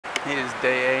It is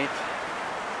day 8.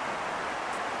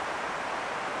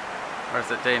 Or is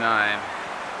it day 9? I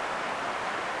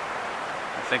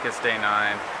think it's day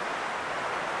 9.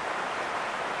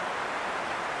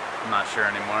 I'm not sure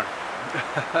anymore.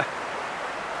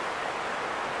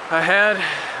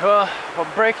 Well,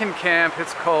 breaking camp,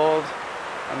 it's cold.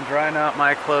 I'm drying out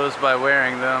my clothes by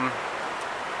wearing them.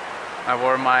 I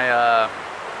wore my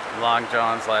long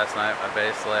johns last night, my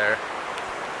base layer.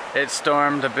 It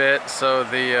stormed a bit, so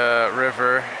the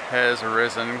river has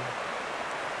risen.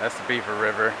 That's the Beaver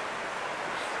River.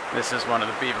 This is one of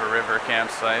the Beaver River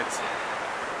campsites.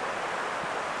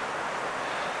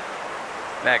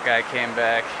 That guy came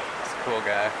back. He's a cool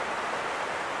guy.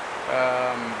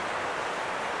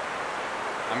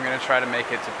 I'm gonna try to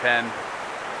make it to Penn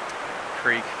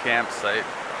Creek campsite,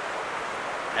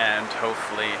 and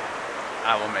hopefully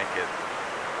I will make it.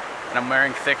 And I'm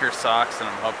wearing thicker socks, and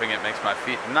I'm hoping it makes my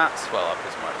feet not swell up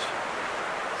as much.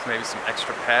 So maybe some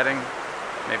extra padding.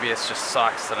 Maybe it's just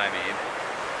socks that I need.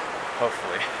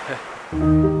 Hopefully.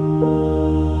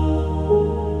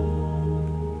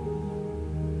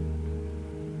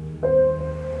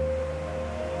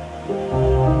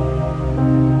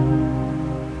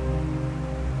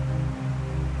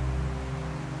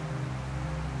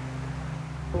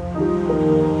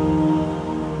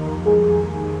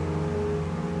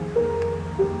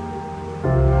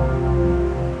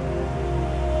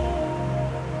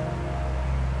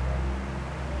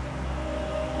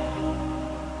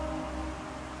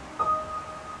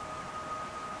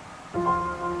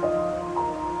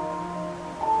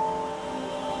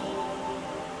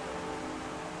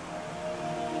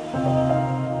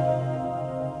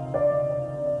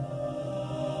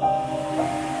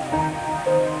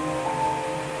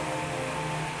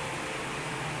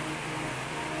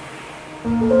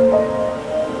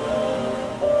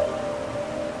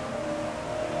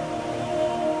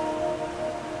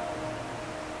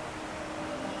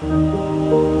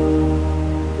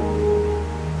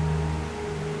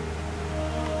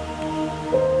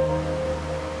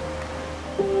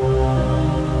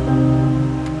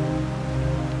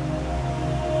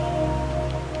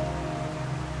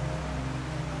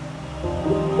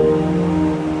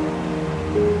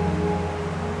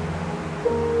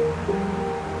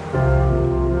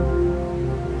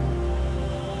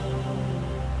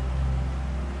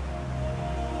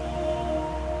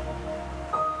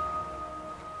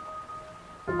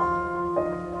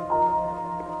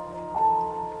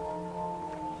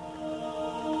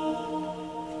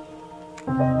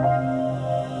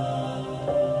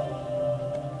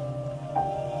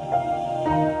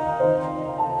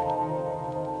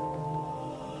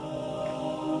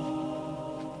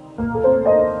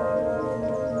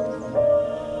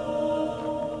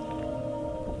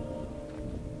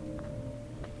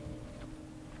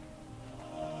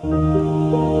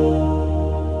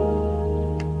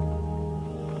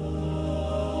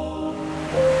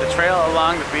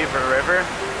 Along the Beaver River,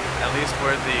 at least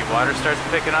where the water starts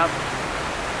picking up,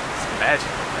 it's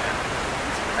magical, man.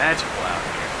 It's magical out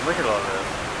here. Look at all this.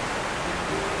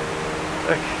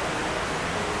 Look.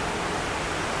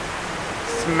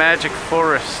 It's magic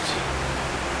forest.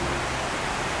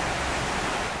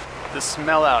 The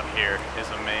smell out here is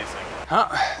amazing. Oh,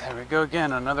 there we go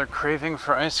again, another craving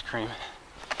for ice cream.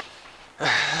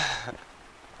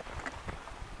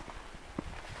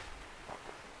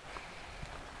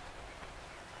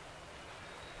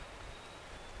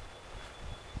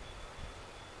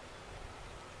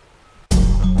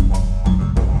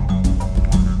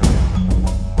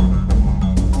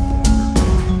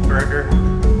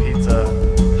 Pizza,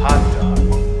 hot dog,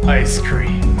 ice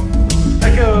cream.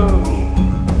 Let go!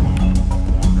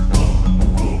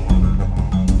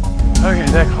 Okay,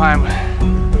 that climb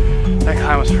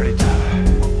was pretty tough.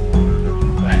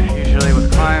 But usually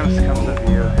with climbs comes the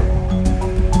view.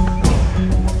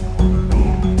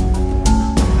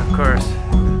 And of course,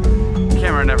 the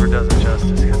camera never does it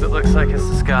justice because it looks like it's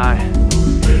the sky.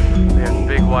 We have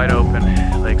big wide open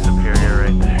Lake Superior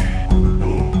right there.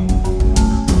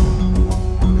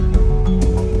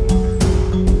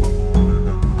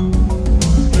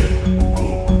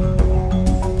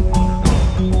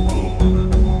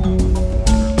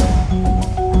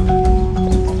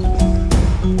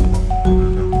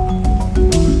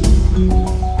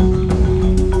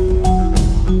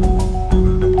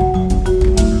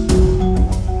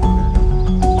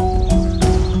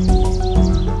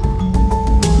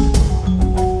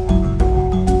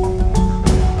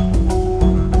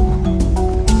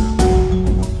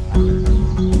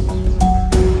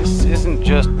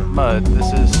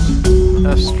 This is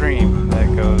a stream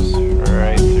that goes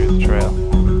right through the trail.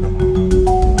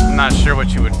 I'm not sure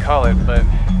what you would call it, but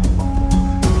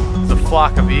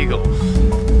flock of eagles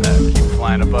that keep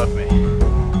flying above me.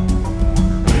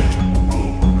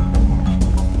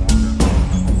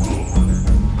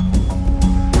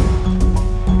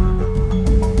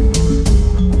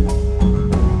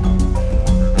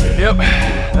 Yep,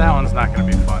 that one's not gonna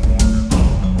be fun.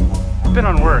 I've been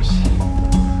on worse.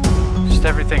 Just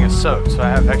everything is soaked, so I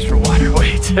have extra water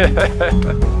weight.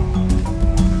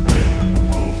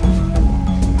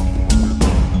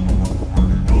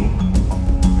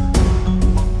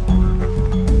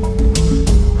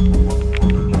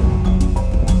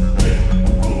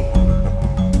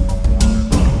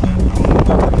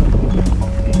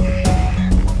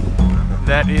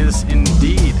 That is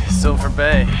indeed Silver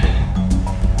Bay.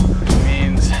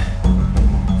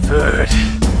 Food.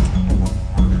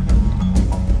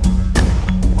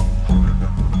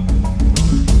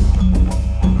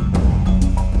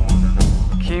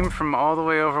 Came from all the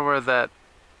way over where that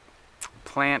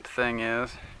plant thing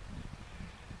is,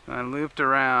 and I looped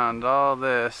around all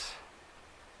this,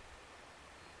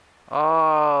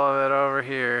 all of it over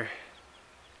here,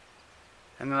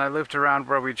 and then I looped around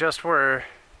where we just were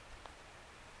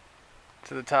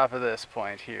to the top of this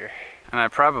point here. And I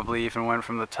probably even went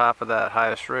from the top of that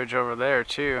highest ridge over there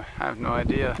too. I have no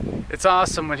idea. It's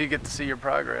awesome when you get to see your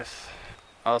progress.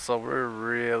 Also, we're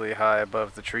really high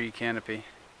above the tree canopy.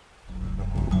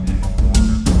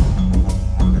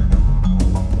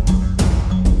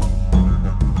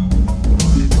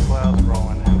 See the clouds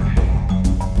rolling in.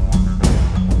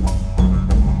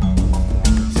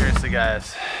 Seriously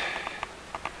guys,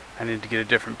 I need to get a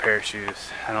different pair of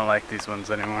shoes. I don't like these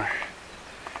ones anymore.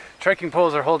 Trekking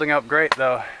poles are holding up great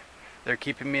though. They're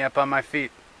keeping me up on my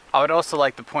feet. I would also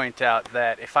like to point out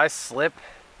that if I slip,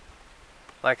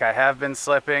 like I have been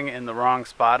slipping in the wrong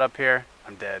spot up here,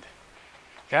 I'm dead.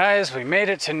 Guys, we made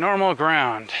it to normal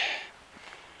ground.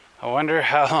 I wonder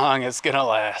how long it's gonna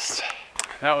last.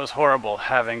 That was horrible,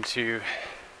 having to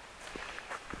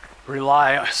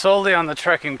rely solely on the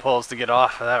trekking poles to get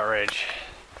off of that ridge.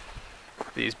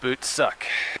 These boots suck.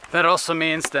 That also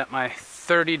means that my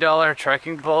 $30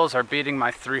 trekking poles are beating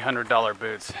my $300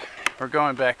 boots. We're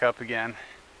going back up again.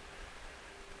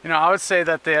 You know, I would say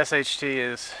that the SHT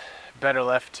is better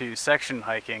left to section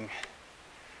hiking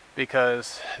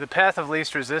because the path of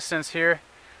least resistance here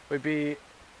would be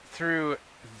through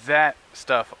that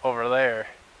stuff over there.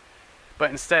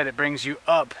 But instead it brings you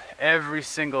up every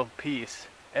single piece,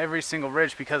 every single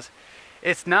ridge, because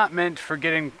it's not meant for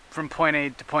getting from point A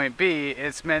to point B.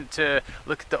 It's meant to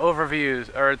look at the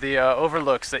overviews or the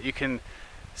overlooks that you can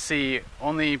see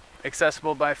only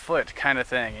accessible by foot kind of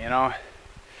thing, you know?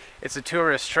 It's a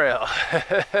tourist trail.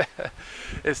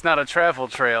 It's not a travel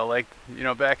trail like, you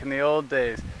know, back in the old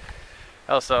days.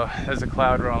 Also, there's a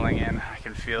cloud rolling in. I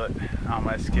can feel it on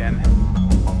my skin.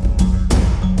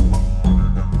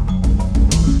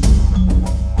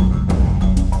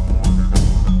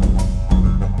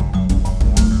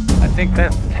 I think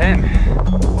that's 10,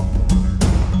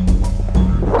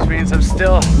 which means I'm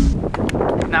still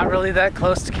not really that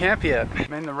close to camp yet.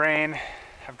 I'm in the rain.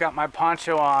 I've got my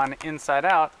poncho on inside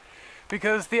out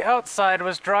because the outside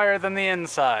was drier than the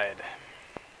inside.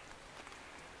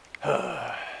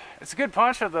 It's a good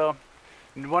poncho though.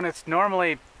 When it's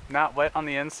normally not wet on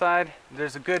the inside,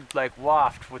 there's a good like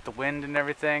waft with the wind and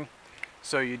everything.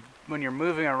 So when you're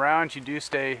moving around, you do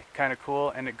stay kind of cool,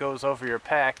 and it goes over your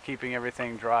pack, keeping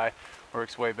everything dry.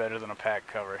 Works way better than a pack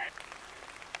cover.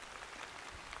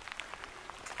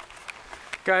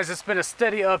 Guys, it's been a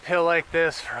steady uphill like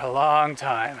this for a long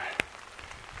time.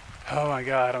 Oh my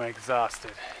God, I'm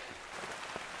exhausted.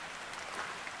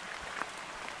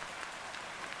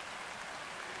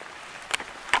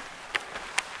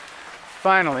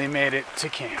 Finally made it to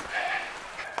camp.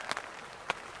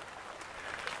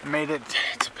 Made it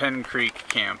to Penn Creek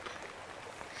Camp.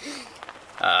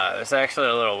 There's actually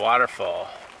a little waterfall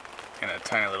and a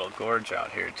tiny little gorge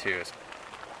out here too. It's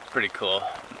pretty cool.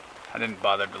 I didn't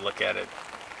bother to look at it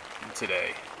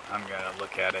today. I'm gonna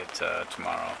look at it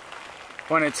tomorrow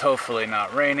when it's hopefully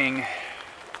not raining.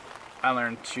 I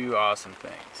learned two awesome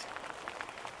things.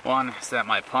 One is that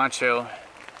my poncho,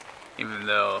 even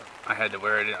though I had to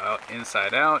wear it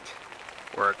inside out,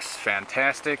 works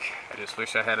fantastic. I just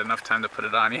wish I had enough time to put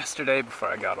it on yesterday before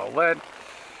I got all wet.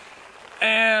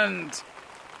 And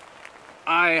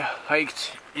I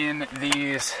hiked in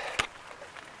these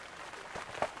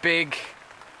big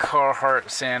Carhartt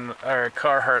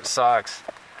socks.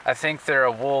 I think they're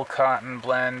a wool cotton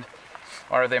blend,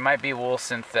 or they might be wool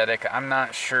synthetic. I'm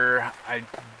not sure. I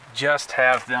just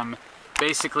have them.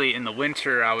 Basically, in the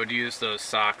winter, I would use those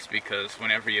socks because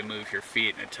whenever you move your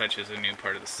feet and it touches a new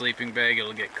part of the sleeping bag,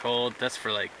 it'll get cold. That's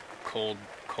for like cold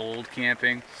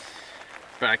camping.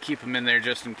 but I keep them in there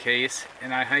just in case.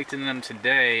 And I hiked in them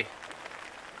today.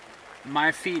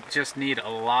 My feet just need a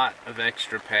lot of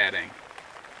extra padding,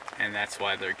 and that's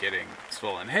why they're getting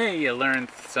swollen. Hey, you learn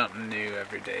something new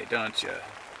every day, don't you?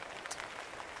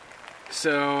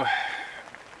 So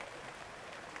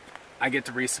I get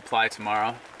to resupply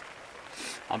tomorrow.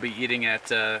 I'll be eating at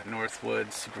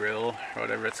Northwoods Grill, or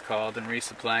whatever it's called, and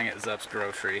resupplying at Zup's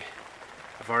Grocery.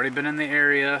 I've already been in the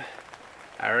area.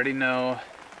 I already know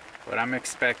what I'm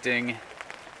expecting.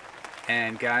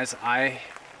 And guys, I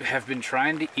have been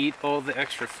trying to eat all the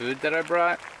extra food that I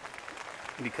brought,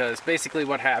 because basically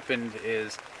what happened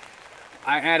is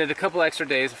I added a couple extra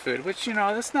days of food, which, you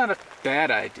know, that's not a bad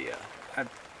idea. I'm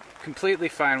completely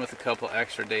fine with a couple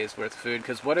extra days worth of food,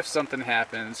 because what if something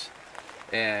happens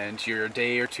and you're a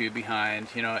day or two behind?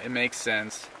 You know, it makes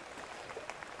sense.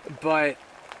 But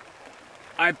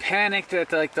I panicked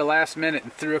at like the last minute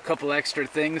and threw a couple extra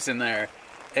things in there,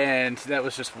 and that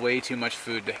was just way too much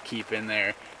food to keep in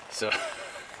there. So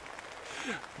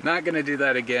not gonna do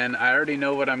that again. I already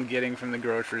know what I'm getting from the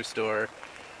grocery store.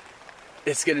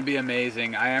 It's gonna be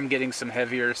amazing. I am getting some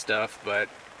heavier stuff, but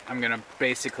I'm gonna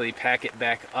basically pack it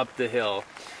back up the hill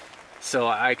so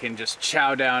I can just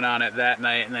chow down on it that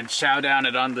night, and then chow down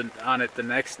on it the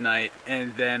next night,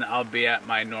 and then I'll be at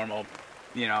my normal,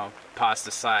 you know, pasta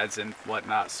sides and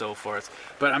whatnot, so forth.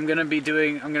 But I'm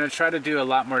gonna try to do a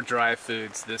lot more dry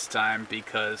foods this time,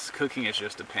 because cooking is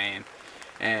just a pain,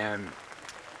 and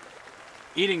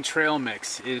eating trail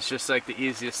mix is just like the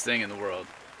easiest thing in the world.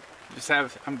 I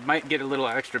might get a little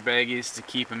extra baggies to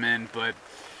keep them in, but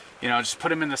you know, just put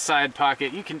them in the side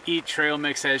pocket. You can eat trail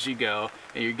mix as you go,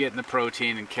 and you're getting the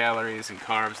protein and calories and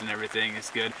carbs and everything. It's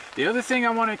good. The other thing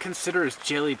I want to consider is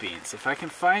jelly beans. If I can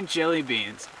find jelly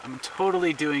beans, I'm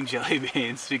totally doing jelly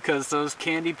beans, because those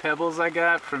candy pebbles I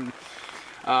got from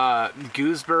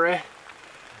Gooseberry,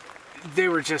 they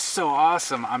were just so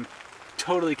awesome. I'm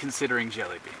totally considering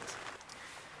jelly beans.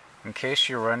 In case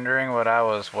you're wondering what I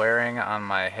was wearing on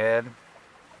my head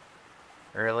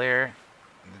earlier,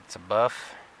 it's a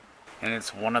buff. And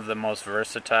it's one of the most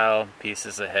versatile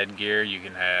pieces of headgear you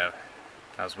can have.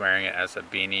 I was wearing it as a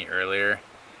beanie earlier,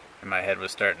 and my head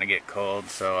was starting to get cold,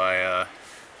 so I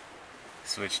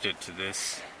switched it to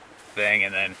this thing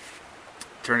and then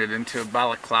turned it into a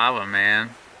balaclava,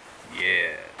 man.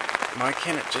 Yeah. Why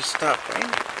can't it just stop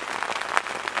raining?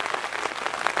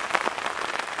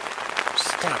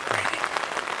 Stop raining.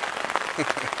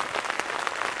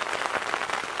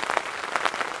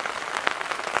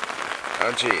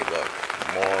 Oh gee, look,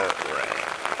 more rain.